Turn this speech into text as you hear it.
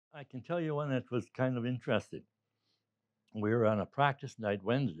I can tell you one that was kind of interesting. We were on a practice night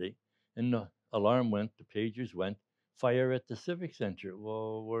Wednesday, and the alarm went, the pagers went, fire at the Civic Center.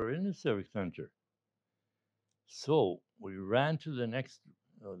 Well, we're in the Civic Center. So we ran to the next,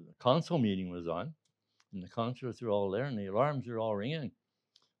 the council meeting was on, and the councilors are all there, and the alarms are all ringing.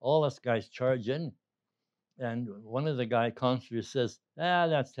 All us guys charge in, and one of the councilors says,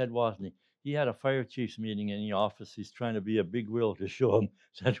 that's Ted Wozny. He had a fire chief's meeting in the office. He's trying to be a big wheel to show him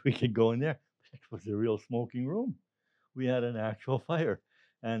that we could go in there. It was a real smoking room. We had an actual fire,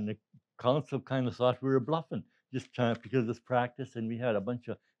 and the council kind of thought we were bluffing, just trying because it's practice, and we had a bunch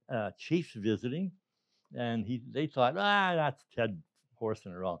of chiefs visiting, and they thought, that's Ted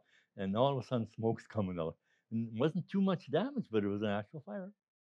horsing around, and all of a sudden smoke's coming out, and it wasn't too much damage, but it was an actual fire.